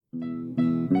Hi,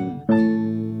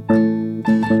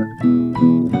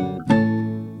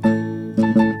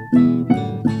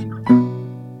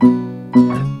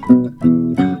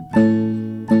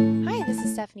 this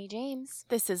is Stephanie James.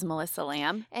 This is Melissa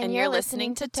Lamb, And you're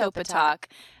listening to Topa Talk.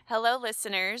 Hello,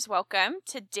 listeners. Welcome.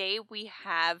 Today we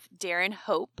have Darren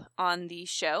Hope on the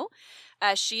show.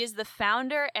 She is the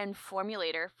founder and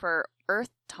formulator for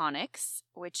Earth Tonics,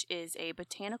 which is a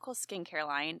botanical skincare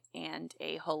line and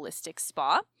a holistic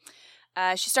spa.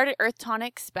 She started Earth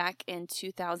Tonics back in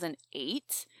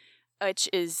 2008, which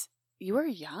is, you were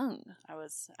young. I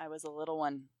was a little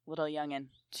youngin'.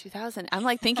 2000. I'm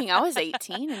like thinking I was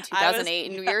 18 in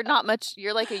 2008, and you're not much.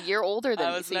 You're like a year older than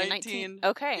I me. was So you're 19.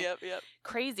 Okay. Yep.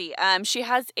 Crazy. She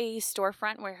has a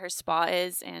storefront where her spa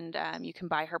is, and you can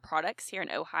buy her products here in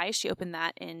Ojai. She opened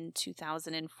that in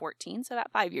 2014, so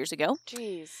about 5 years ago.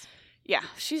 Jeez. Yeah,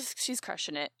 she's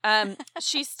crushing it.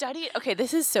 She studied. Okay,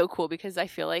 this is so cool because I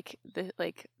feel like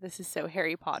this is so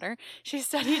Harry Potter. She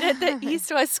studied at the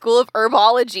East West School of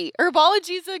Herbology.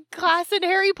 Herbology is a class in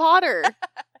Harry Potter.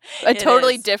 A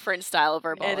totally different style of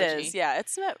herbology. It is. Yeah,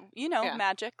 it's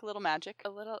magic, little magic. A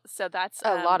little. So that's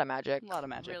A lot of magic. A lot of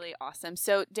magic. Really awesome.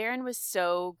 So Darren was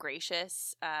so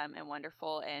gracious and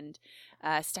wonderful, and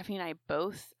Stephanie and I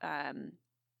both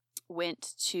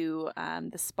went to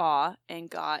the spa and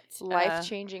got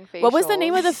Life-changing facial. What was the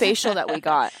name of the facial that we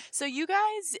got? So you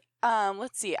guys,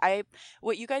 let's see.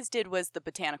 What you guys did was the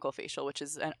botanical facial, which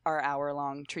is our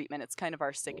hour-long treatment. It's kind of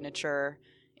our signature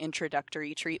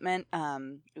introductory treatment,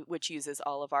 which uses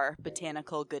all of our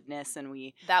botanical goodness,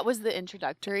 and That was the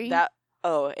introductory.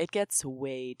 It gets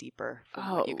way deeper from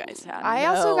what you guys had. I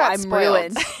also got I'm spoiled.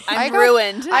 ruined. I'm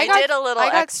ruined. I did a little I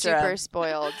got extra. super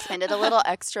spoiled. I did a little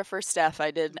extra for Steph.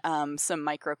 I did some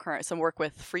microcurrent, some work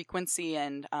with frequency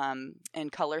and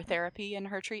color therapy in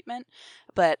her treatment.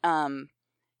 But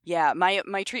yeah,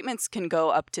 my treatments can go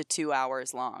up to 2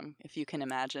 hours long, if you can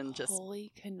imagine. Just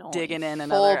Holy cannoli. digging in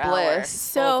another Full hour. bliss.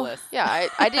 So- Full bliss. Yeah,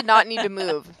 I did not need to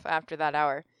move after that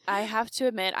hour. I have to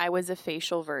admit, I was a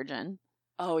facial virgin.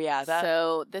 Oh yeah,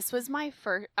 So this was my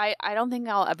first. I don't think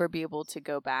I'll ever be able to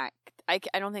go back. I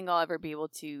don't think I'll ever be able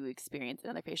to experience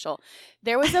another facial.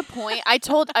 There was a point I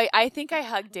think I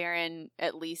hugged Darren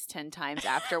at least 10 times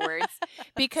afterwards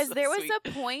because So there was sweet.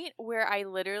 a point where I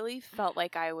literally felt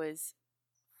like I was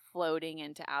floating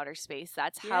into outer space.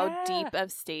 That's how Yeah. deep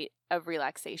of state of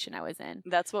relaxation I was in.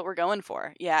 That's what we're going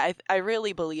for. Yeah, I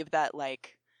really believe that,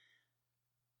 like,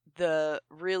 the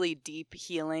really deep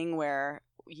healing where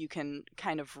you can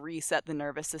kind of reset the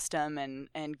nervous system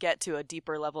and get to a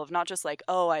deeper level of not just like,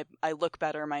 oh, I look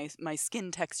better, my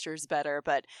skin texture's better,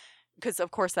 but because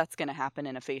of course that's going to happen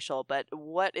in a facial, but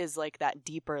what is like that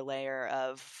deeper layer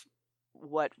of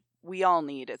what we all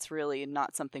need? It's really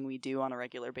not something we do on a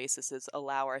regular basis, is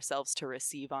allow ourselves to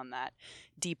receive on that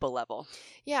deeper level.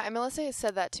 Yeah, and Melissa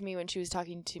said that to me when she was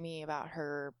talking to me about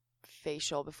her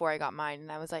facial before I got mine,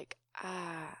 and I was like,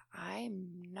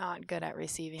 I'm not good at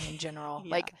receiving in general.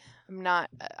 Yeah. Like,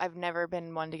 I've never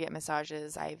been one to get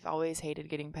massages. I've always hated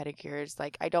getting pedicures.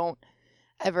 Like, I don't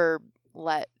ever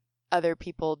let other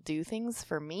people do things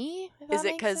for me. Is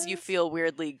it because you feel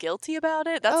weirdly guilty about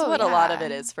it? That's Oh, what a lot of yeah.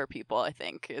 it is for people, I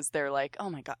think, is they're like, oh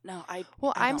my God, no,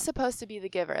 Well, I I'm don't. supposed to be the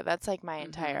giver. That's like my Mhm.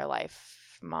 entire life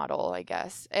model, I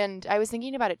guess. And I was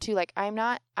thinking about it too. Like,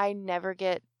 I never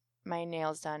get my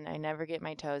nails done. I never get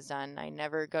my toes done. I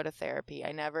never go to therapy.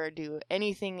 I never do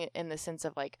anything in the sense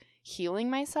of like healing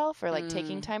myself or like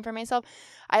taking time for myself.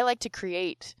 I like to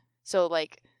create. So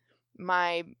like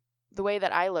the way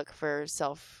that I look for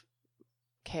self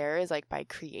care is like by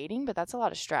creating, but that's a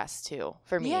lot of stress too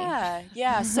for me.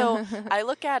 Yeah. So I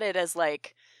look at it as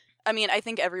like, I mean, I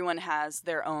think everyone has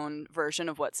their own version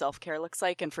of what self-care looks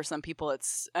like. And for some people,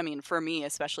 for me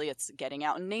especially, it's getting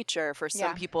out in nature. For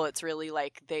some Yeah. people, it's really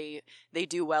like they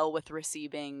do well with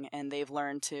receiving and they've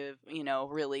learned to,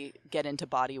 really get into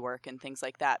body work and things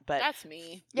like that. But That's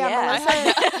me. Yeah, Yeah.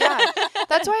 Melissa. Yeah,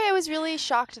 that's why I was really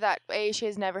shocked that A, she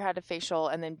has never had a facial,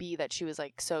 and then B, that she was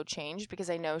like so changed, because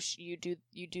I know you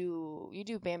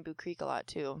do Bamboo Creek a lot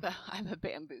too. I'm a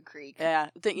Bamboo Creek.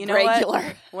 yeah, you know Regular.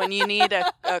 what? When you need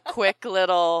a quick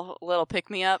little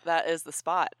pick-me-up, that is the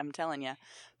spot, I'm telling you.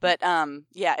 But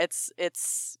yeah,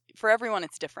 it's for everyone,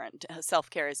 it's different.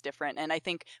 Self-care is different. And I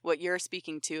think what you're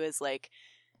speaking to is like,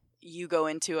 you go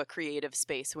into a creative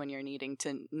space when you're needing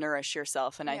to nourish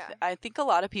yourself. And Yeah. I think a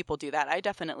lot of people do that. I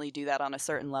definitely do that on a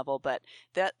certain level, but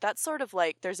that's sort of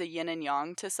like, there's a yin and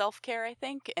yang to self-care, I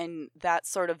think. And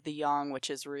that's sort of the yang, which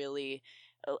is really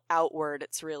outward.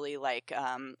 It's really like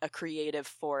a creative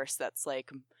force that's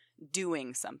like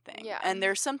doing something. Yeah. And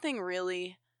there's something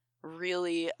really,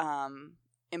 really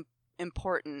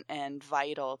important and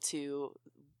vital to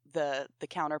the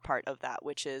counterpart of that,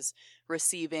 which is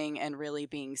receiving and really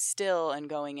being still and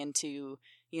going into,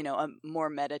 you know, a more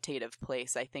meditative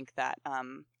place. I think that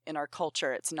in our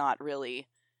culture, it's not really,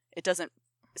 it doesn't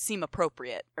seem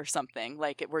appropriate or something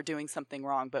like we're doing something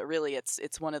wrong, but really it's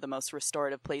one of the most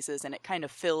restorative places, and it kind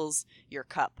of fills your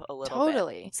cup a little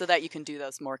bit so that you can do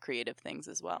those more creative things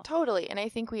as well. Totally. And I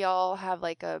think we all have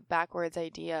like a backwards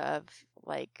idea of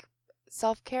like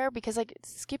self-care, because like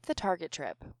skip the Target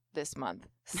trip this month.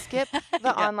 Skip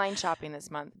the online shopping this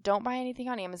month. Don't buy anything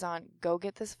on Amazon. Go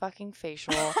get this fucking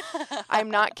facial. I'm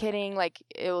not kidding. Like,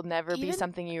 it will never be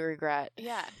something you regret.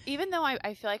 Yeah. Even though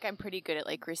I feel like I'm pretty good at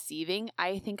like receiving,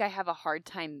 I think I have a hard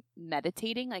time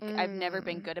meditating. Like, I've never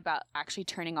been good about actually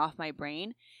turning off my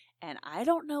brain. And I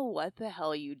don't know what the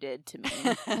hell you did to me,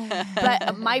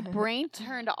 but my brain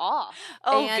turned off.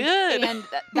 Oh, good. And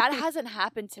that hasn't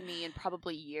happened to me in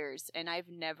probably years. And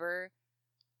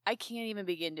I can't even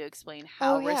begin to explain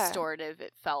how restorative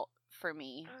it felt for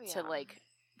me to like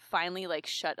finally like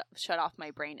shut off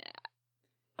my brain.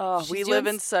 Oh, we live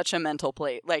in such a mental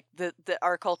plate. Like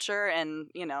our culture, and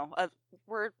you know,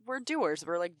 we're doers.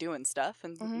 We're like doing stuff,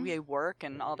 and we work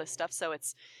and all this stuff. So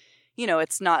it's, you know,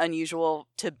 it's not unusual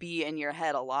to be in your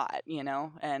head a lot, you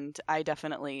know, and I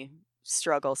definitely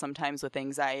struggle sometimes with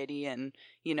anxiety and,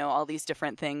 you know, all these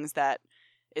different things that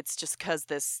it's just because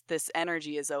this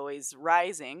energy is always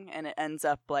rising, and it ends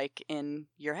up like in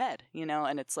your head, you know,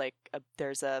 and it's like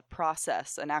there's a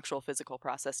process, an actual physical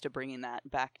process to bringing that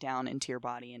back down into your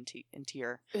body, into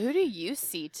your. Who do you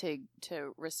see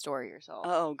to restore yourself?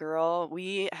 Oh, girl,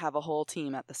 we have a whole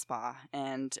team at the spa,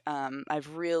 and I've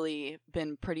really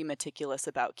been pretty meticulous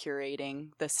about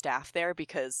curating the staff there,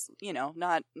 because, you know,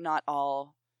 not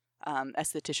all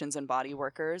estheticians and body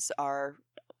workers are,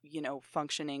 you know,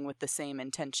 functioning with the same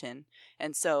intention.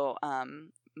 And so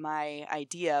my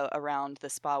idea around the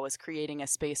spa was creating a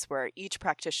space where each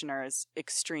practitioner is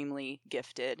extremely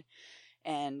gifted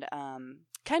and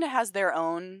kind of has their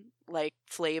own like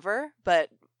flavor, but,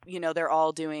 you know, they're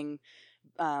all doing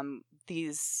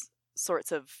these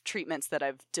sorts of treatments that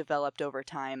I've developed over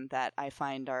time that I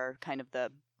find are kind of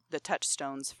the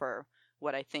touchstones for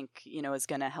what I think, you know, is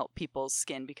going to help people's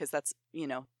skin, because that's, you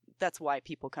know, that's why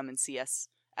people come and see us,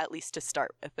 at least to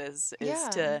start with, is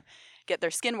to get their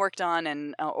skin worked on,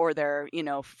 and or their, you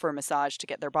know, for massage to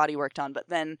get their body worked on. But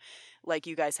then, like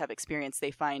you guys have experienced, they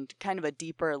find kind of a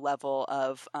deeper level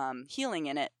of healing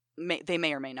in it. They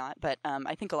may or may not, but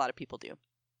I think a lot of people do.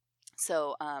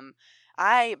 So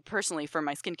I personally, for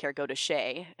my skincare, go to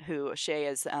Shay, who Shay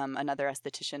is another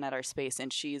esthetician at our space,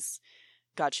 and she's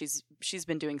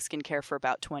been doing skincare for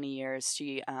about 20 years.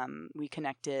 We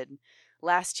connected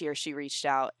last year. She reached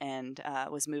out and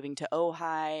was moving to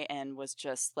Ojai, and was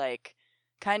just like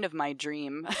kind of my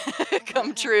dream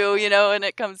come true, you know, when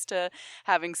it comes to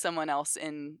having someone else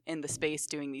in the space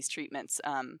doing these treatments.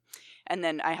 And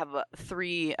then I have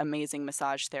 3 amazing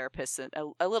massage therapists,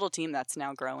 a little team that's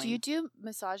now growing. Do you do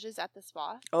massages at the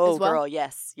spa? Oh, as well? Girl,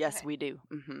 yes, okay. We do.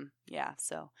 Yeah,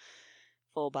 so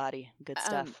full body, good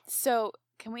stuff. So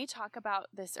can we talk about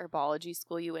this herbology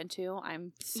school you went to?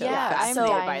 I'm so I'm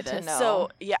fascinated by this. So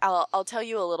yeah, I'll tell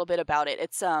you a little bit about it.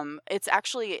 It's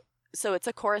actually, so it's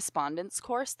a correspondence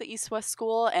course, the East West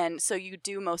School, and so you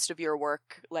do most of your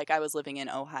work. Like, I was living in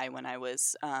Ojai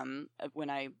when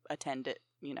I attended.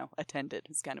 You know, attended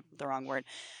is kind of the wrong word,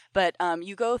 but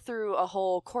you go through a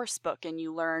whole course book, and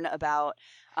you learn about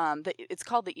it's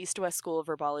called the East West School of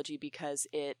Herbology because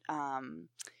it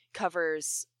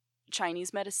covers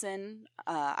Chinese medicine,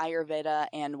 Ayurveda,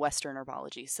 and Western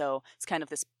herbology. So it's kind of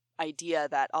this idea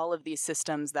that all of these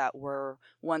systems that were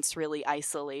once really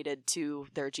isolated to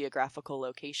their geographical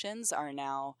locations are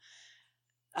now,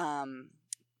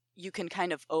 you can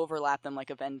kind of overlap them like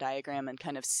a Venn diagram and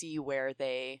kind of see where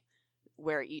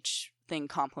each thing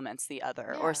complements the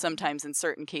other. Or sometimes in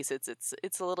certain cases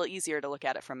it's a little easier to look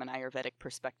at it from an Ayurvedic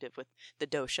perspective with the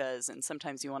doshas, and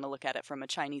sometimes you want to look at it from a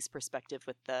Chinese perspective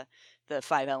with the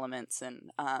 5 elements.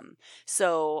 And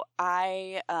so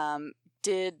I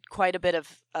did quite a bit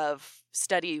of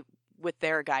study with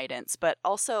their guidance, but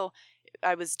also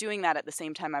I was doing that at the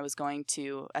same time I was going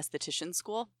to esthetician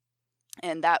school.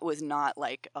 And that was not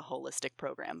like a holistic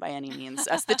program by any means.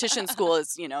 Esthetician school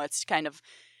is, you know, it's kind of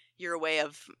your way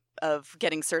of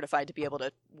getting certified to be able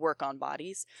to work on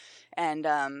bodies. And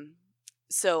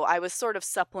so I was sort of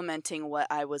supplementing what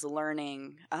I was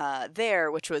learning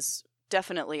there, which was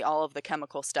definitely all of the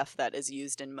chemical stuff that is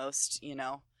used in most, you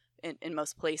know, in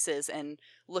most places, and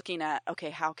looking at,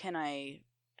 okay,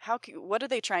 what are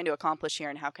they trying to accomplish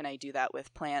here, and how can I do that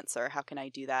with plants, or how can I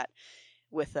do that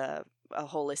with a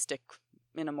holistic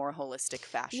in a more holistic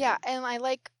fashion. Yeah, and I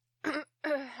like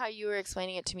how you were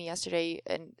explaining it to me yesterday,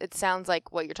 and it sounds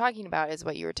like what you're talking about is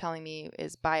what you were telling me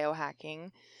is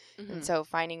biohacking. Mm-hmm. And so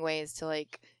finding ways to,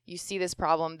 like, you see this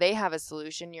problem, they have a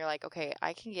solution, you're like, okay,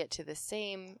 I can get to the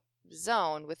same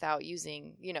zone without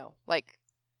using, like,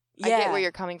 I get where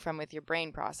you're coming from with your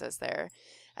brain process there.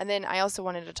 And then I also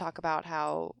wanted to talk about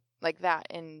how, like, that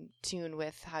in tune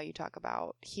with how you talk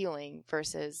about healing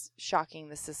versus shocking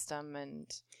the system,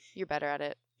 and you're better at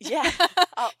it. Yeah.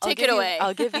 Take it away.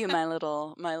 I'll give you my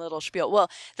little spiel. Well,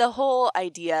 the whole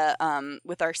idea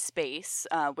with our space,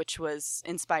 which was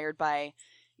inspired by,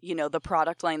 the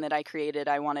product line that I created,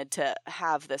 I wanted to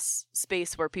have this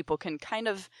space where people can kind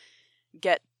of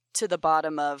get to the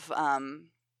bottom of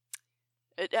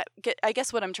I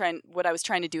guess what I was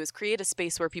trying to do is create a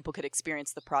space where people could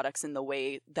experience the products in the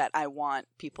way that I want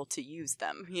people to use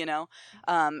them,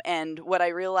 and what I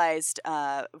realized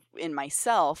in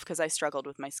myself, because I struggled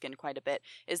with my skin quite a bit,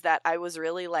 is that I was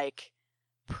really like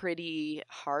pretty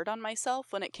hard on myself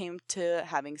when it came to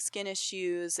having skin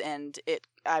issues, and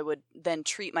I would then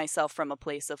treat myself from a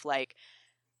place of like,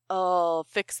 oh,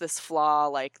 fix this flaw,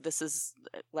 like this is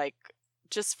like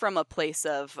just from a place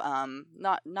of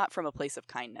not from a place of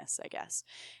kindness, I guess.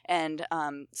 And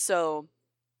so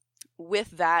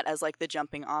with that as like the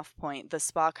jumping off point, the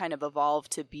spa kind of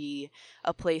evolved to be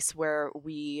a place where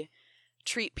we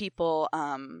treat people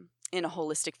in a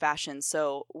holistic fashion,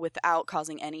 so without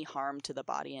causing any harm to the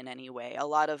body in any way. A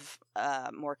lot of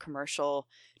more commercial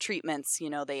treatments,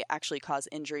 they actually cause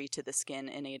injury to the skin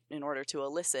in order to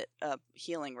elicit a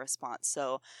healing response.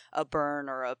 So a burn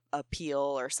or a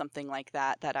peel or something like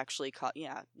that actually,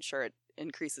 sure, it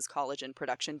increases collagen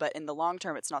production, but in the long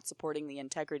term, it's not supporting the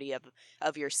integrity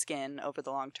of your skin over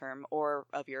the long term or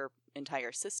of your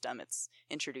entire system. It's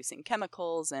introducing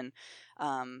chemicals and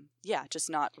just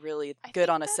not really good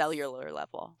on a cellular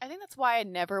level. I think that's why I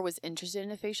never was interested in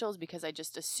the facials, because I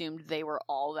just assumed they were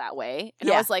all that way. And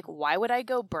I was like, why would I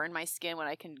go burn my skin when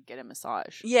I can get a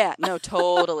massage? Yeah, no,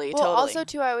 totally. Well, totally. also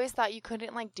too, I always thought you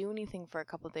couldn't like do anything for a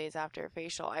couple of days after a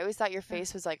facial. I always thought your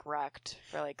face was like wrecked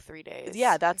for like 3 days.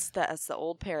 Yeah, that's the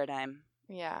old paradigm.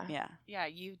 Yeah. Yeah,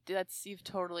 you've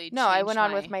totally No, I changed went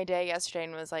on with my day yesterday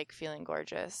and was like feeling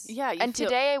gorgeous. Yeah,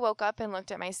 today I woke up and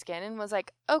looked at my skin and was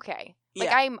like, okay. Like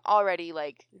I'm already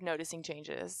like noticing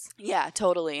changes. Yeah,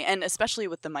 totally. And especially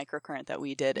with the microcurrent that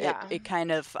we did, it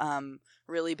kind of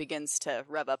really begins to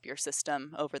rev up your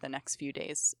system over the next few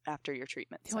days after your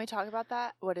treatment. Can we talk about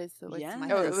that? What is the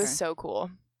microcurrent? Oh, it was so cool.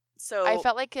 So I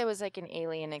felt like it was like an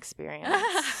alien experience.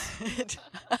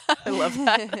 I love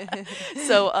that.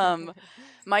 So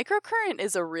microcurrent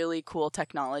is a really cool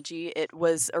technology. It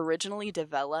was originally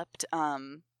developed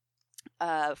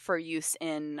for use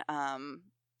in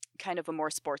kind of a more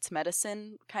sports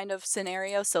medicine kind of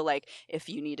scenario. So like if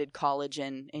you needed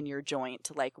collagen in your joint,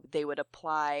 like they would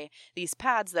apply these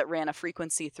pads that ran a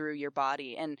frequency through your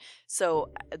body, and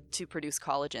so to produce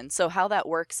collagen. So how that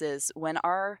works is when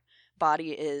our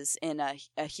body is in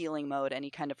a healing mode, any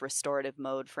kind of restorative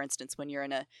mode, for instance, when you're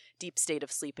in a deep state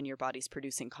of sleep and your body's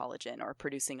producing collagen or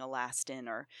producing elastin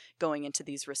or going into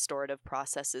these restorative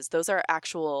processes, those are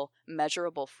actual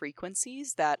measurable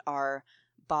frequencies that our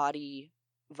body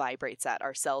vibrates at,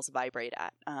 our cells vibrate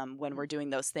at when we're doing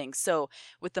those things. So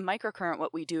with the microcurrent,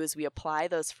 what we do is we apply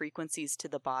those frequencies to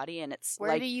the body, and it's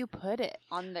where do you put it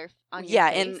on your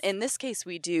face? in this case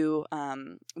we do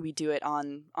it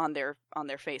on their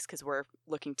face, because we're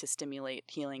looking to stimulate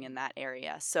healing in that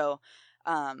area. So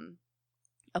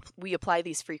we apply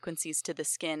these frequencies to the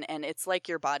skin, and it's like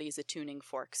your body's a tuning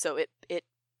fork. So it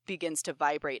begins to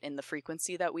vibrate in the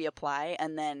frequency that we apply,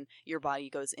 and then your body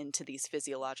goes into these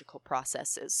physiological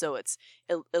processes. So it's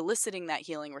eliciting that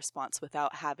healing response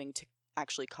without having to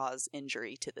actually cause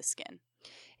injury to the skin.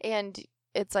 And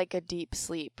it's like a deep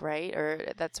sleep, right?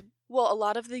 Or that's a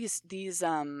lot of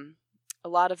a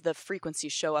lot of the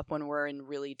frequencies show up when we're in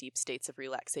really deep states of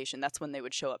relaxation. That's when they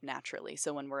would show up naturally.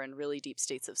 So when we're in really deep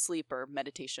states of sleep or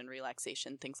meditation,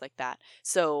 relaxation, things like that.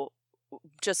 So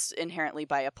just inherently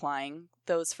by applying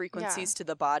those frequencies to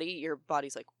the body, your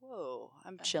body's like, whoa,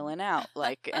 I'm chilling out,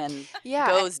 like, and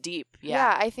goes deep.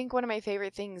 Yeah, I think one of my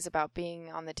favorite things about being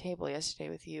on the table yesterday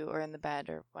with you, or in the bed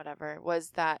or whatever, was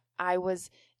that I was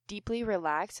deeply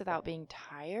relaxed without being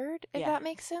tired, if that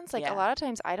makes sense. Like a lot of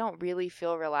times I don't really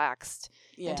feel relaxed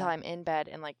until I'm in bed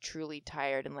and like truly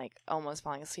tired and like almost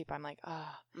falling asleep. I'm like, oh.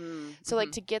 So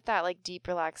like to get that like deep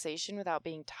relaxation without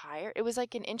being tired, it was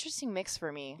like an interesting mix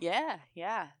for me.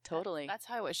 Yeah, totally. That's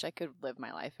how I wish I could live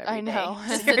my life every day. I know.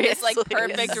 Just in this like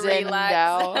Seriously. perfect Zenned relax.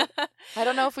 out. I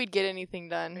don't know if we'd get anything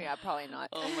done. Yeah, probably not.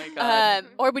 Oh my god.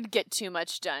 Or we'd get too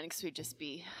much done because we'd just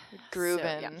be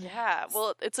Grooving. Yeah,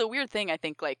 well, it's a weird thing. I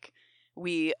think like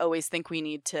we always think we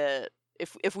need to.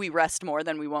 If we rest more,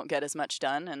 then we won't get as much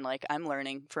done. And like I'm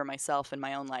learning for myself in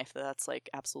my own life that that's like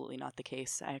absolutely not the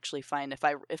case. I actually find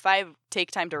if I take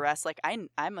time to rest, like I'm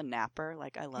a napper.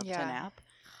 Like I love to nap.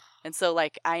 And so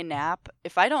like I nap.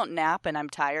 If I don't nap and I'm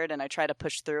tired and I try to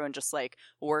push through and just like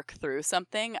work through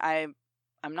something, I'm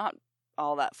not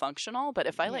all that functional. But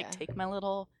if I like take my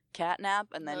little cat nap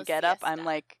and then get up, I'm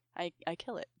like I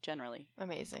kill it generally.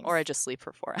 Amazing. Or I just sleep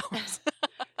for 4 hours.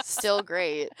 Still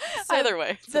great. So either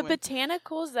way. the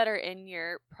botanicals that are in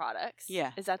your products.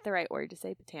 Yeah. Is that the right word to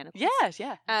say, botanicals?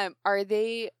 Yeah.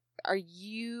 Where are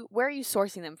you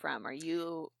sourcing them from?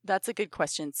 That's a good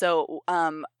question. So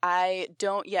I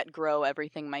don't yet grow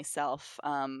everything myself,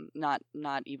 not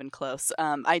even close.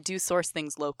 I do source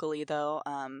things locally, though.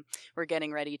 We're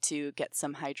getting ready to get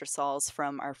some hydrosols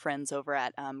from our friends over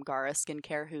at Gara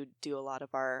Skincare, who do a lot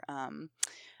of our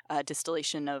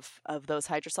distillation of those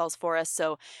hydrosols for us.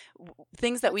 So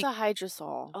things that What's a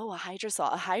hydrosol? Oh, a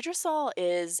hydrosol. A hydrosol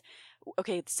is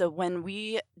okay. So when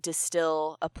we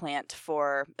distill a plant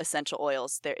for essential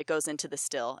oils, it goes into the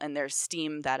still, and there's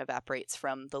steam that evaporates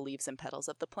from the leaves and petals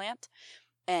of the plant,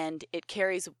 and it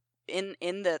carries in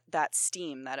that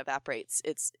steam that evaporates.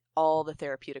 It's all the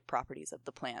therapeutic properties of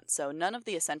the plant. So none of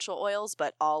the essential oils,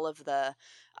 but all of the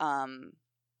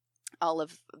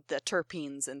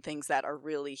terpenes and things that are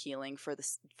really healing for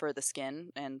the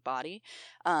skin and body.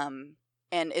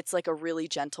 And it's like a really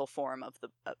gentle form of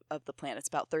the plant. It's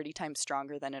about 30 times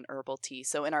stronger than an herbal tea.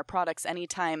 So in our products,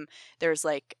 anytime there's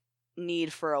like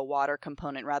need for a water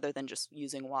component rather than just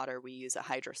using water, we use a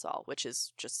hydrosol, which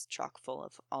is just chock full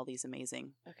of all these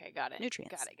amazing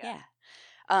nutrients. Got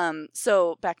it.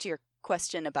 So back to your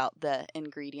question about the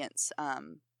ingredients.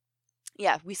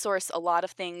 Yeah, we source a lot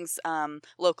of things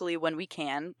locally when we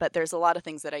can, but there's a lot of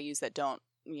things that I use that don't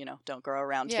grow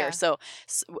around here. So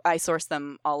I source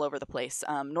them all over the place.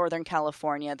 Northern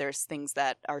California, there's things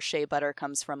that our shea butter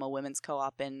comes from a women's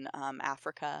co-op in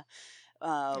Africa.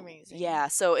 Amazing. Yeah,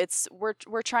 so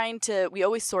we're trying to. We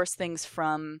always source things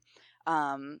from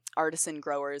artisan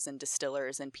growers and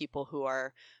distillers and people who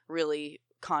are really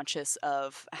conscious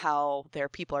of how their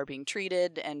people are being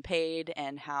treated and paid,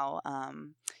 and how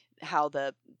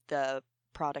the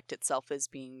product itself is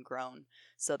being grown.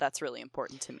 So that's really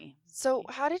important to me. So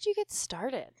how did you get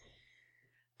started?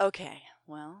 Okay,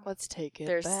 well, Let's take it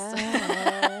there's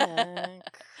back.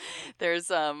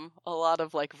 there's a lot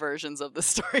of like versions of the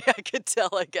story I could tell,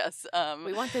 I guess.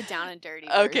 We want the down and dirty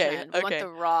Okay, version. We want okay. the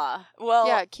raw. Well,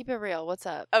 Yeah, keep it real. What's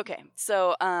up? okay.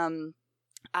 So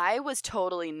I was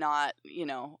totally not,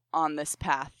 on this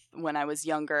path when I was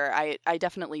younger. I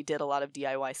definitely did a lot of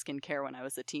DIY skincare when I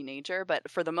was a teenager, but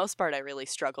for the most part, I really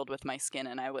struggled with my skin,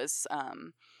 and I was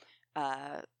on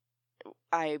a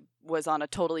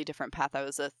totally different path. I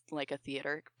was a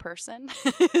theater person.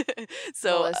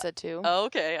 So Melissa too.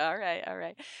 okay, all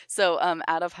right. So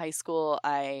out of high school,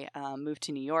 I moved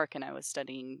to New York, and I was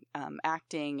studying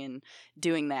acting and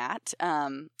doing that.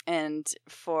 And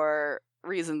for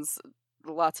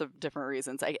lots of different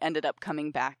reasons, I ended up coming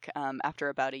back after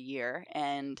about a year,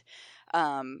 and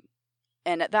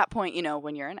at that point,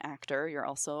 when you're an actor, you're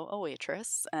also a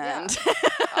waitress, and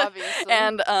Obviously.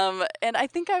 and I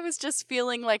think I was just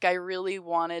feeling like I really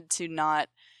wanted to not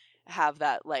have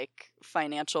that like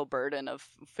financial burden of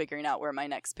figuring out where my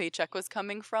next paycheck was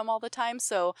coming from all the time.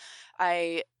 So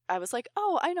I was like,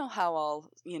 oh, I know how I'll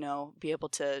be able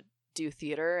to do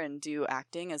theater and do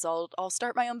acting is I'll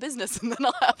start my own business, and then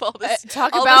I'll have all this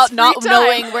Talk all about this not free time.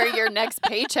 knowing where your next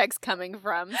paycheck's coming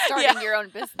from. Starting your own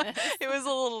business. It was a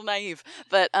little naive,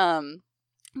 but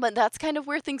that's kind of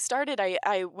where things started.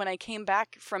 I when I came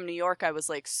back from New York, I was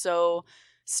like so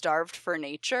starved for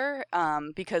nature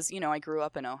because I grew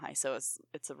up in Ojai, so it's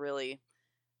really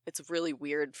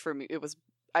weird for me.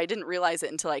 I didn't realize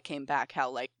it until I came back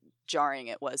how like jarring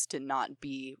it was to not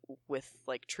be with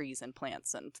like trees and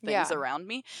plants and things around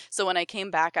me. So when I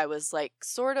came back, I was like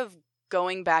sort of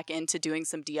going back into doing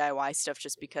some DIY stuff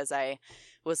just because I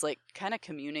was like kind of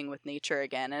communing with nature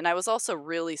again. And I was also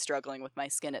really struggling with my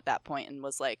skin at that point and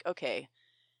was like, okay,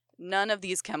 none of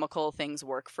these chemical things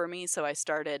work for me. So I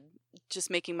started just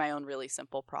making my own really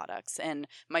simple products, and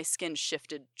my skin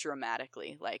shifted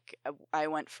dramatically. Like I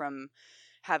went from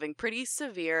having pretty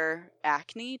severe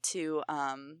acne to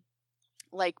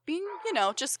like being,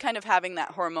 just kind of having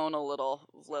that hormonal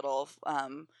little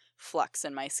flux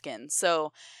in my skin.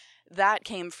 So that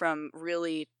came from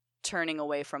really turning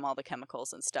away from all the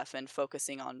chemicals and stuff and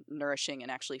focusing on nourishing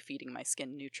and actually feeding my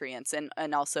skin nutrients,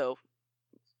 and also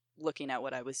looking at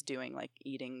what I was doing, like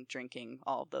eating, drinking,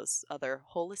 all of those other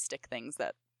holistic things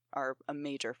that are a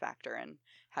major factor in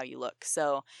how you look.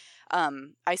 So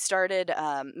I started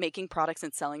making products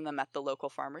and selling them at the local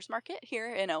farmers market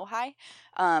here in Ojai,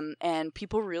 and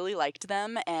people really liked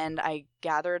them, and I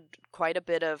gathered quite a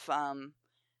bit of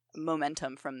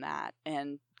momentum from that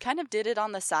and kind of did it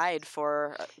on the side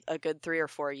for a good 3 or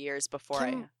 4 years before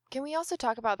Can we also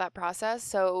talk about that process?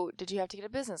 So did you have to get a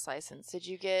business license? Did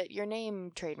you get your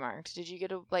name trademarked? Did you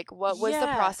get what was the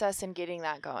process in getting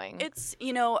that going? It's,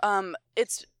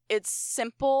 it's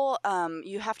simple.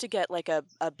 You have to get like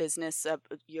a business,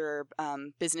 your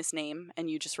business name,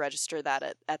 and you just register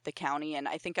that at the county. And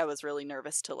I think I was really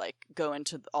nervous to like go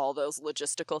into all those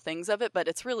logistical things of it, but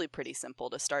it's really pretty simple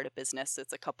to start a business.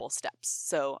 It's a couple steps.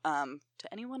 So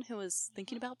to anyone who is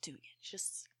thinking about doing it,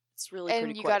 it's really pretty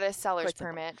and you got a seller's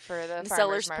permit for the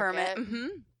farmer's market. Mm-hmm.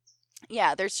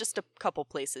 Yeah, there's just a couple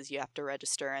places you have to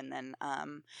register, and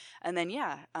then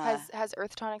yeah. Has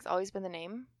Earth Tonics always been the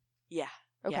name? Yeah.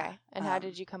 Okay. Yeah. And how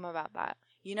did you come about that?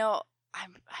 I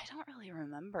don't really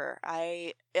remember.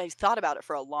 I thought about it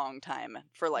for a long time,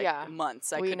 for like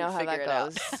months. I couldn't figure it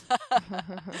out.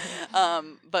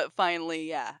 But finally,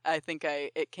 yeah, I think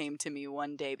it came to me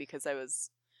one day because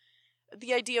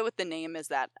the idea with the name is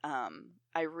that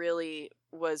I really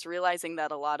was realizing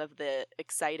that a lot of the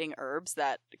exciting herbs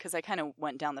because I kind of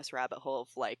went down this rabbit hole of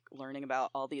like learning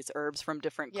about all these herbs from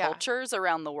different cultures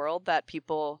around the world that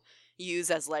people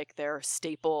use as like their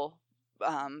staple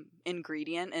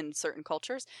ingredient in certain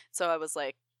cultures. So I was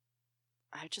like,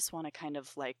 I just want to kind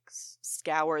of like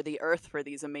scour the earth for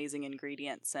these amazing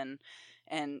ingredients, and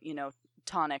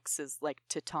tonics is like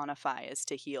to tonify, is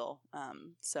to heal.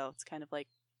 So it's kind of like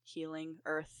healing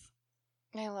earth.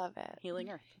 I love it. Healing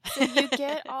earth. So you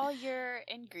get all your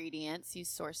ingredients, you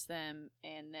source them,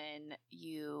 and then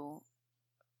you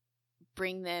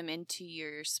bring them into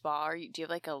your spa. Or do you have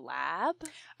like a lab?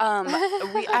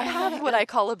 I have what I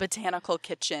call a botanical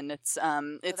kitchen. It's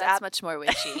that's much more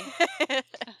witchy.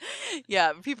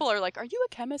 Yeah, people are like, "Are you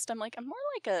a chemist?" I'm like, "I'm more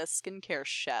like a skincare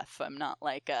chef. I'm not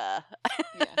like a."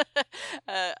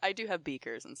 I do have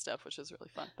beakers and stuff, which is really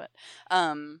fun, but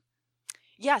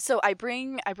yeah, so I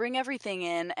bring everything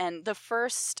in, and the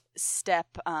first step,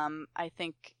 I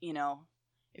think,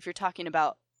 if you're talking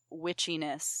about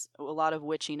witchiness, a lot of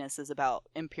witchiness is about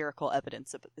empirical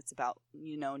evidence. It's about,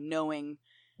 knowing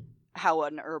how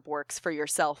an herb works for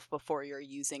yourself before you're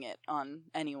using it on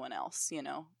anyone else.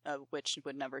 A witch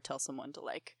would never tell someone to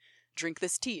like drink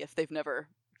this tea if they've never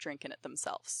drinking it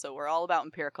themselves. So we're all about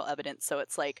empirical evidence. So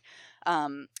it's like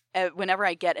whenever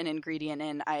I get an ingredient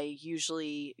in, I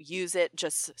usually use it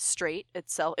just straight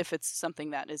itself. If it's something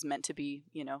that is meant to be,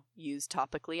 used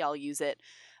topically, I'll use it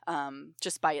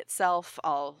just by itself.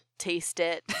 I'll taste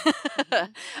it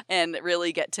and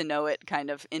really get to know it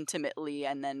kind of intimately,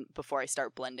 and then before I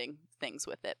start blending things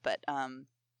with it. But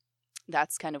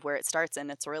that's kind of where it starts,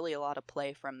 and it's really a lot of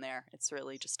play from there. It's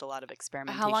really just a lot of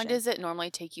experimentation. How long does it normally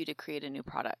take you to create a new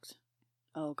product?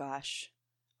 Oh gosh.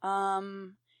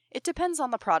 It depends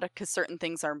on the product, because certain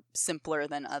things are simpler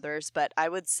than others, but I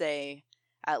would say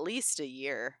at least a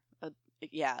year.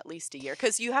 At least a year,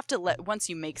 because you have to once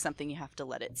you make something, you have to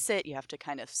let it sit. You have to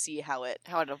kind of see how it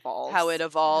evolves, how it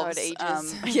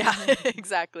ages. Yeah,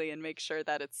 exactly, and make sure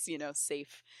that it's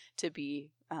safe to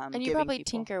be. And you probably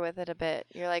tinker with it a bit.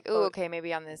 You're like, oh, okay,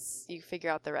 maybe on this, you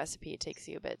figure out the recipe. It takes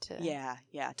you a bit to.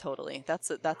 Yeah, totally. That's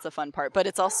the fun part, but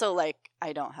it's also like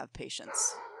I don't have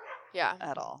patience. Yeah,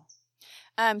 at all.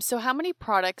 So how many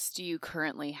products do you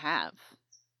currently have?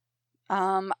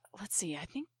 Let's see. I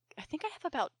think I have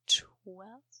about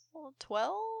 12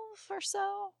 or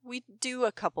so. We do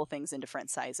a couple things in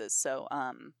different sizes, so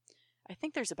I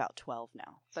think there's about 12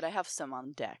 now, but I have some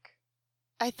on deck.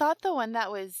 I thought the one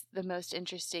that was the most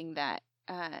interesting that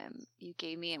you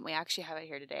gave me, and we actually have it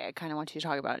here today. I kind of want you to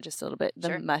talk about it just a little bit.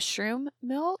 The mushroom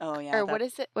milk? Oh, yeah. Or what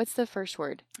is it? What's the first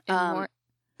word?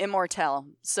 Immortelle.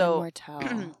 So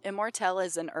Immortelle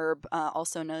is an herb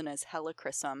also known as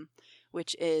helichrysum,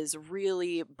 which is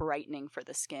really brightening for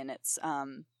the skin. It's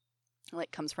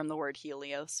comes from the word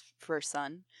helios for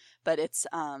sun, but it's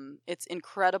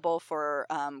incredible for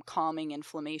calming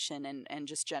inflammation and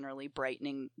just generally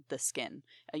brightening the skin.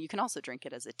 You can also drink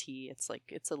it as a tea.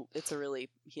 It's a really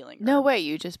healing herb. No way,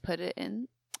 you just put it in?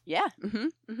 Yeah.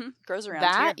 Grows around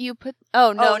That here. you put?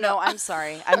 Oh no, No, I'm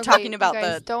sorry. I'm Okay, talking about you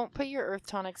guys, the. don't put your earth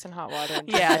tonics in hot water. And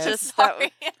Yeah, drink it. just that.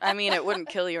 Sorry. I mean, it wouldn't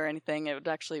kill you or anything. It would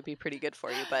actually be pretty good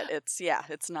for you, but it's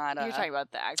not. You're talking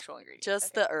about the actual ingredients.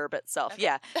 Just Okay. the herb itself. Okay.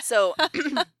 Yeah. So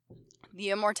the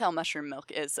Immortelle mushroom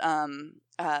milk is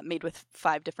made with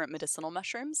 5 different medicinal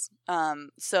mushrooms.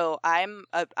 So I'm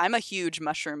a huge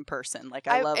mushroom person. Like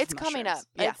I love. It's coming up. mushrooms.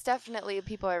 Yeah. It's definitely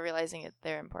people are realizing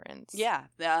their importance. Yeah,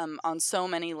 on so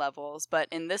many levels. But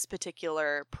in this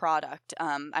particular product,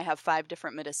 I have 5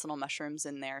 different medicinal mushrooms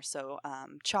in there. So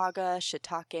chaga,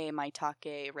 shiitake,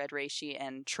 maitake, red reishi,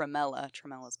 and tremella.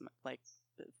 Tremella's like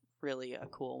really a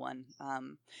cool one.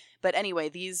 But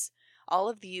anyway, all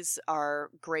of these are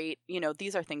great.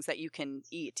 These are things that you can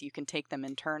eat. You can take them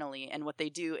internally, and what they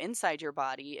do inside your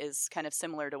body is kind of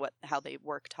similar to how they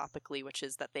work topically, which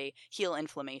is that they heal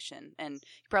inflammation. And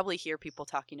you probably hear people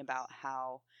talking about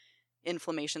how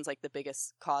inflammation is like the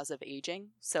biggest cause of aging.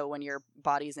 So when your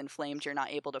body's inflamed, you're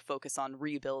not able to focus on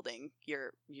rebuilding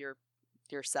your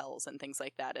cells and things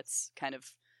like that. It's kind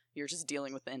of, you're just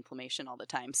dealing with the inflammation all the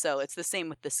time. So it's the same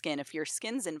with the skin. If your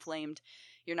skin's inflamed,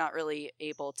 you're not really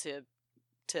able to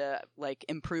like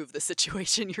improve the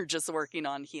situation. You're just working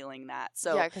on healing that.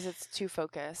 So yeah, because it's too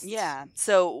focused. yeah.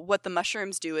 So what the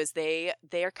mushrooms do is they're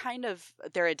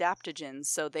adaptogens.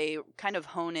 So they kind of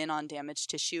hone in on damaged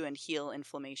tissue and heal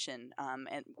inflammation,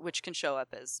 and which can show up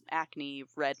as acne,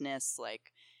 redness,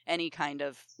 like any kind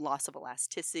of loss of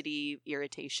elasticity,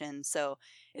 irritation. So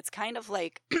it's kind of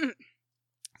like,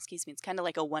 excuse me, it's kind of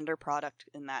like a wonder product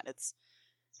in that it's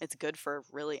good for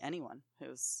really anyone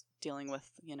who's dealing with,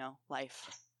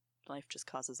 life. Life just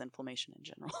causes inflammation in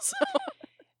general.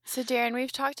 So Darren,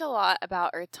 we've talked a lot about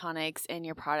Earth Tonics and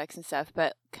your products and stuff,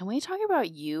 but can we talk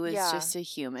about you as Yeah. just a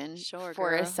human Sure,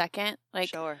 for a girl. second? Like,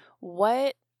 Sure.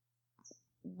 what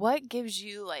gives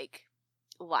you like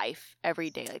life every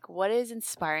day? Like, what is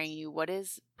inspiring you? What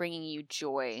is bringing you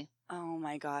joy? Oh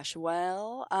my gosh.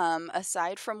 Well,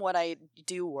 aside from what I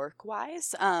do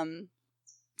work-wise,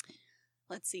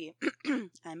 let's see.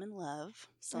 I'm in love,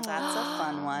 so that's a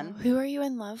fun one. Who are you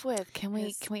in love with? Can we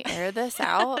Yes. air this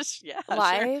out Yeah,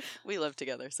 live? Sure. We live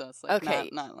together, so it's like Okay.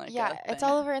 not like Yeah, a it's thing.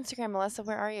 all over Instagram. Melissa,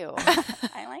 where are you?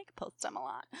 I like post him a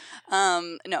lot.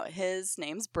 No, his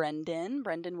name's Brendan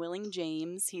Willing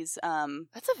James. He's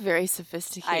That's a very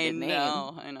sophisticated name.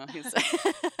 I know. He's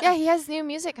Yeah, he has new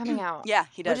music coming out. yeah,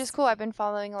 he does. Which is cool. I've been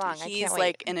following along. I He's can't wait.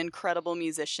 like an incredible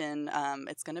musician.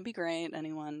 It's gonna be great.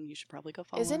 Anyone, you should probably go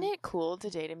follow Isn't him. it cool to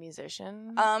date a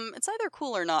musician? It's either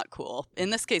cool or not cool. In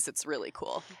this case, it's really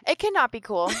cool. It cannot be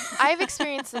cool. I've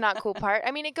experienced the not cool part.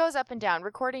 I mean, it goes up and down.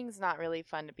 Recording's not really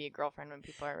fun to be a girlfriend when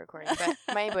people are recording, but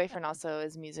my boyfriend also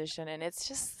is a musician, and it's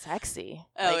just sexy.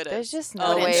 Oh, Like, it there's is. just Oh, no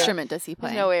What it way. is. instrument does he play?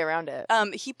 There's no way around it.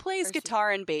 He plays Or she-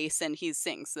 guitar and bass, and he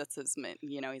sings. That's his, he's a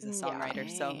Yeah. songwriter.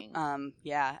 Dang. So,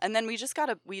 yeah. And then we just got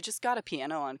a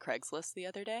piano on Craigslist the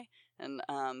other day, and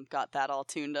got that all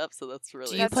tuned up. So that's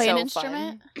really. Do you That's play an so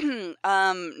fun. instrument?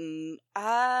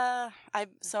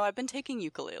 I've been taking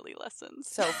ukulele lessons.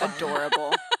 So fun.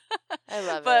 adorable. I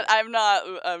love But it.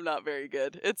 I'm not very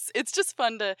good. It's just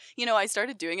fun to, I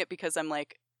started doing it because I'm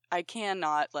like, I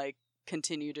cannot like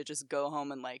continue to just go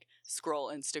home and like scroll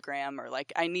Instagram, or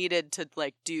like I needed to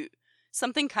like do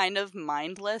something kind of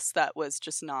mindless that was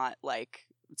just not like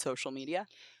social media.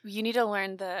 You need to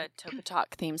learn the Topa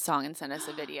Talk theme song and send us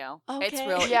a video. It's Okay.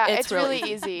 real. Yeah, it's it's real really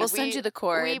easy. We'll send you the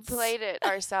chords. We played it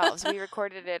ourselves. We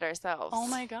recorded it ourselves. Oh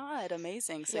my god,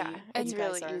 amazing. So Yeah, it's you guys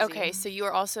really are- easy. Okay, so you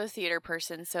are also a theater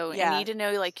person, so Yeah. I need to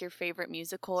know like your favorite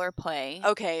musical or play.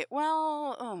 Okay,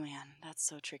 well, oh man, that's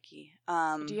so tricky.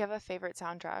 Do you have a favorite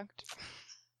soundtrack?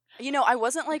 I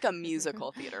wasn't like a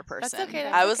musical theater person. okay,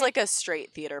 that's I was okay. like a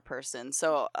straight theater person.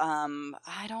 So, I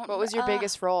don't. What was your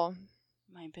biggest role?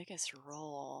 My biggest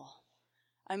role.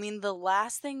 I mean, the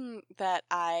last thing that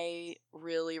I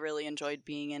really, really enjoyed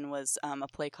being in was a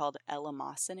play called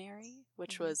Eleemosynary,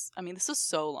 which Mhm. was. I mean, this was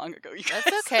so long ago. You guys.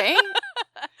 That's okay.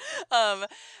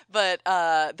 But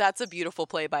that's a beautiful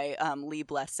play by Lee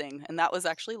Blessing, and that was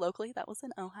actually locally. That was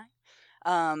in Ojai.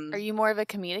 Are you more of a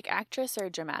comedic actress or a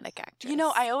dramatic actress?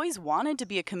 I always wanted to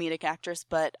be a comedic actress,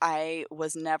 but I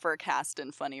was never cast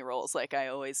in funny roles. Like I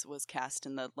always was cast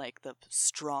in the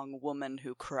strong woman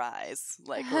who cries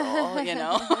role.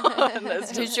 And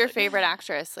that's Who's your favorite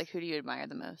actress? Like, who do you admire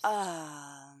the most?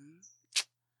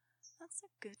 That's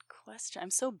That's a good question.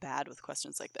 I'm so bad with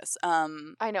questions like this.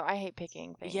 I know, I hate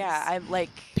picking things. Yeah, I like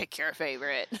Pick your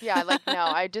favorite. Yeah, like, no,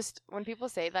 I just, when people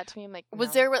say that to me, I'm like, Was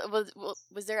no. there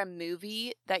was there a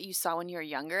movie that you saw when you were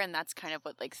younger, and that's kind of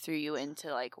what like threw you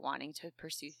into like wanting to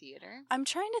pursue theater? I'm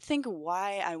trying to think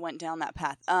why I went down that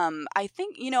path. I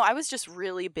think, I was just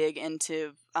really big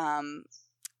into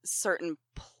certain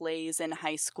plays in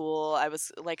high school. I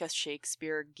was like a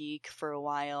Shakespeare geek for a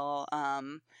while.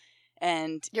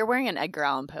 And You're wearing an Edgar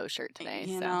Allan Poe shirt today,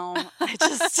 I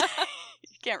just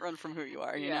you can't run from who you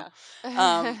are, you know.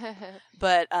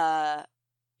 But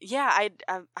yeah,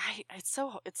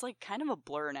 it's like kind of a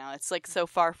blur now. It's like so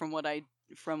far from what I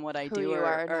Who do you or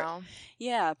are now.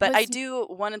 yeah, but Was- I do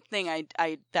one thing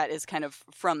I that is kind of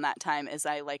from that time is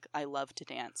I love to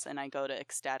dance, and I go to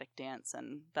ecstatic dance,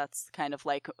 and that's kind of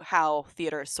like how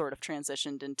theater has sort of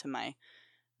transitioned into my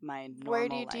normal Where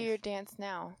do you do life. your dance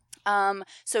now?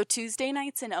 So Tuesday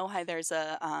nights in Ojai, there's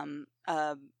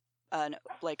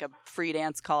like a free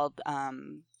dance called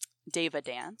Deva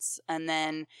Dance, and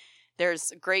then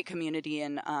there's a great community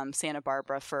in Santa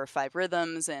Barbara for Five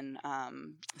Rhythms, and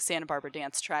Santa Barbara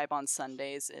Dance Tribe on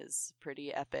Sundays is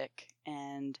pretty epic,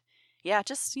 and yeah,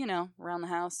 just around the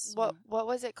house. What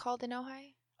was it called in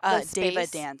Ojai? Deva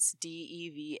space? Dance,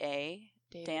 DEVA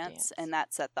Deva Dance, and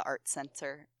that's at the Art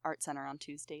Center on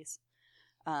Tuesdays.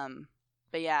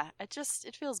 But yeah,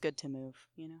 it feels good to move,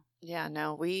 Yeah,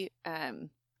 no, we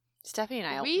Stephanie and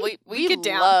I we get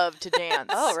down. love to dance.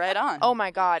 Oh, right on. Oh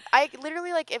my god. I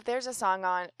literally, like, if there's a song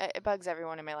on, it bugs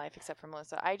everyone in my life except for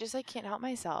Melissa. I just like can't help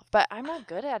myself. But I'm not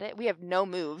good at it. We have no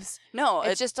moves. No,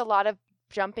 It's just a lot of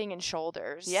jumping and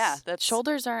shoulders. yeah, that's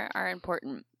Shoulders are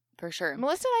important for sure.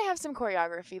 Melissa and I have some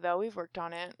choreography though. We've worked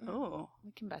on it. Oh,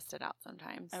 We can bust it out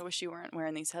sometimes. I wish you weren't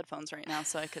wearing these headphones right now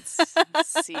so I could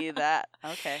see that.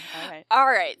 Okay, all right. All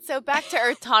right, so back to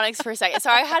Earth Tonics for a second.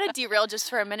 So I had to derail just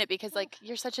for a minute because, like,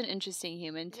 you're such an interesting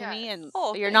human to me, Yes. and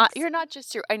Oh, you're thanks. not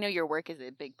just your. I know your work is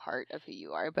a big part of who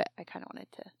you are, but I kind of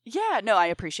wanted to. Yeah, no, I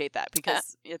appreciate that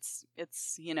because it's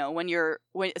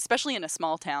when especially in a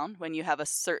small town, when you have a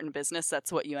certain business,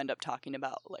 that's what you end up talking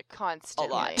about like a Constantly.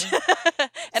 lot.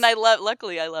 And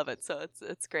luckily I love it, so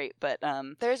it's great. But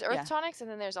There's Earth Yeah. Tonics, and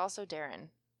then there's also Darren.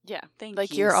 Yeah, thank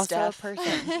like you, you're also Steph. a person.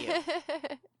 Thank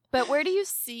you. But where do you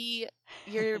see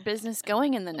your business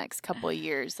going in the next couple of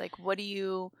years? Like, what do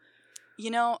you?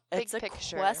 Big It's a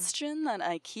picture. question that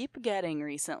I keep getting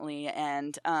recently,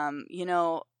 and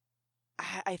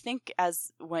I think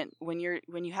when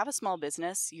you have a small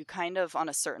business, you kind of on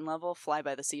a certain level fly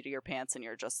by the seat of your pants, and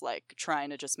you're just like trying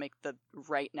to just make the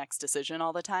right next decision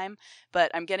all the time.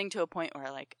 But I'm getting to a point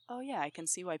where like, oh yeah, I can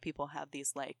see why people have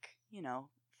these like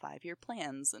 5-year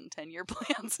plans and 10-year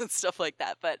plans and stuff like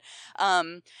that. But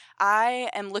I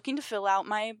am looking to fill out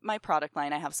my product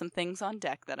line. I have some things on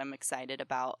deck that I'm excited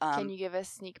about. Can you give a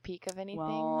sneak peek of anything?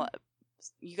 Well,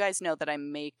 you guys know that I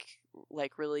make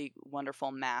like really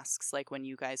wonderful masks. Like when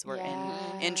you guys were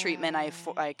in treatment,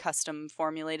 I custom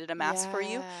formulated a mask for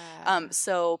you.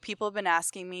 So people have been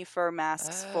asking me for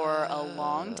masks for a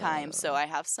long time. So I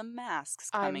have some masks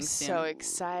coming soon. I'm so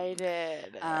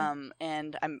excited.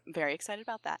 And I'm very excited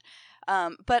about that.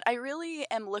 But I really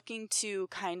am looking to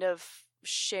kind of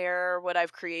share what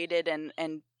I've created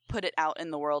and put it out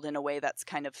in the world in a way that's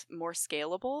kind of more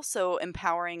scalable. So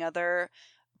empowering other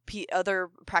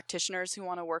practitioners who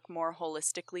want to work more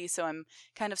holistically. So I'm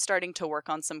kind of starting to work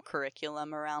on some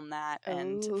curriculum around that,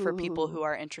 and for people who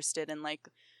are interested in like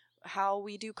how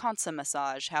we do Kansa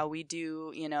massage, how we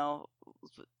do,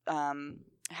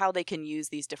 how they can use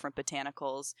these different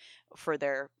botanicals for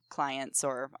their clients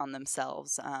or on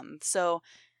themselves. So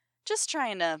just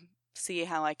trying to see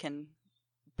how I can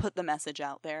put the message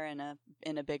out there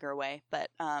in a bigger way. But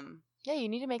yeah, you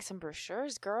need to make some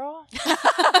brochures, girl.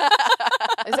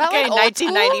 Is that okay, like old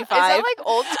school? 1995? Is that like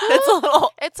old school? It's a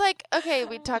little. It's like, okay,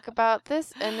 we talk about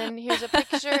this, and then here's a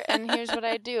picture, and here's what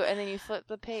I do, and then you flip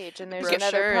the page, and there's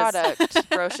another product.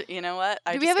 Brochure. You know what?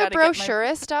 Do we have a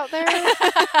brochurist out there?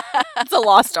 It's a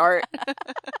lost art.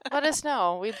 Let us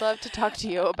know. We'd love to talk to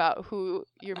you about who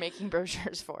you're making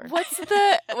brochures for. What's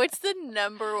the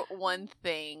number one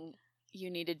thing you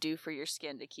need to do for your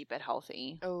skin to keep it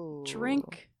healthy? Oh,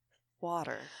 Drink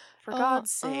water. For God's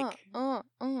sake.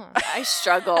 I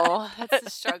struggle. That's the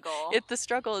struggle. The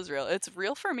struggle is real. It's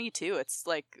real for me too. It's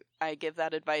like I give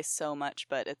that advice so much,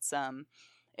 but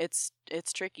it's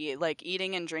tricky. Like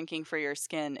eating and drinking for your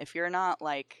skin, if you're not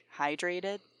like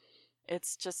hydrated,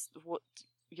 it's just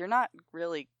you're not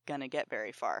really going to get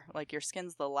very far. Like your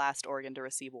skin's the last organ to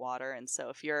receive water, and so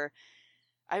if you're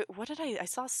I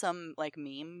saw some like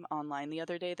meme online the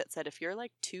other day that said if you're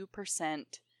like 2%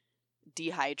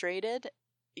 dehydrated,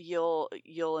 you'll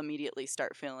immediately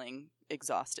start feeling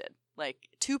exhausted. Like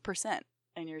 2%.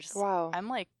 And you're just Wow. I'm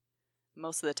like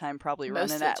most of the time probably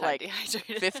Most of running the at time like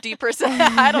dehydrated. 50%.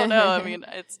 I don't know. I mean,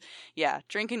 it's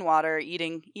drinking water,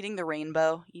 eating the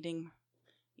rainbow, eating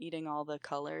all the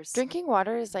colors. Drinking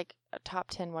water is like a top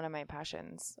 10 one of my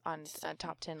passions on a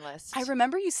top 10 list. I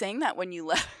remember you saying that when you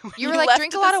left. You were like,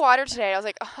 drink a lot of water today. I was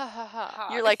like, ha ha ha.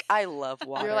 Hot. You're like, I love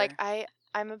water. You're like,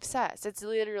 I'm obsessed. It's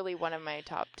literally one of my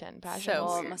top 10 passions. So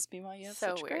well, it weird. must be why you have So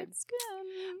such weird. great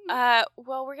skin.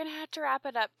 Well, we're gonna have to wrap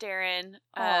it up, Darren.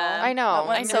 I know. That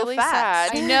went I'm so really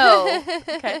fast. sad. I know.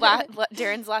 Okay.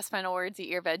 Darren's last final words: eat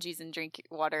your veggies and drink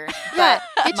water. Yeah,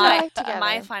 But get your life together.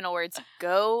 my final words: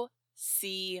 go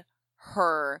see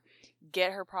her,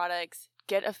 get her products,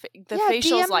 get the Yeah,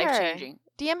 facial's DM her. life changing.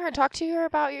 DM her, talk to her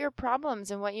about your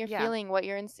problems and what you're Yeah. feeling, what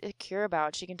you're insecure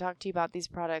about. She can talk to you about these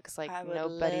products like I would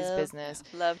nobody's business.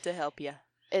 Love to help you.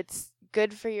 It's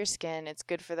good for your skin. It's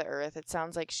good for the earth. It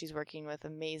sounds like she's working with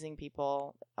amazing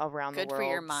people around Good the for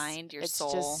world. your mind, your it's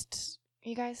soul. Just,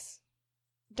 you guys,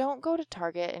 don't go to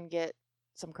Target and get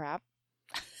some crap.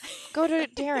 Go to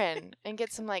Darren and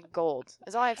get some like gold.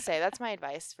 Is all I have to say. That's my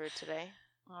advice for today.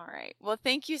 All right. Well,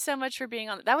 thank you so much for being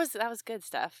on. That was good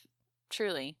stuff.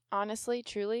 Truly, Honestly,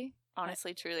 truly,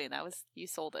 honestly, truly, you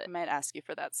sold it. I might ask you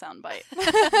for that sound bite.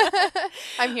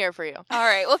 I'm here for you. All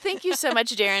right. Well, thank you so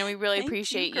much, Darren. We really Thank you,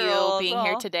 appreciate you girls. being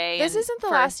here Aw. today. This and isn't the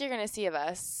for- last you're going to see of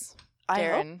us.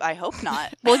 Darren. I hope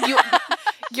not. Well,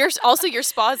 your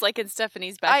spa is like in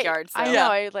Stephanie's backyard. I so.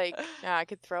 know. I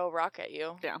could throw a rock at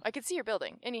you. Yeah. I could see your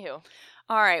building. Anywho,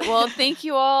 All right. Well, thank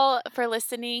you all for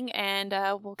listening, and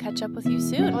we'll catch up with you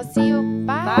soon. we'll see you.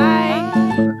 Bye.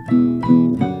 Bye.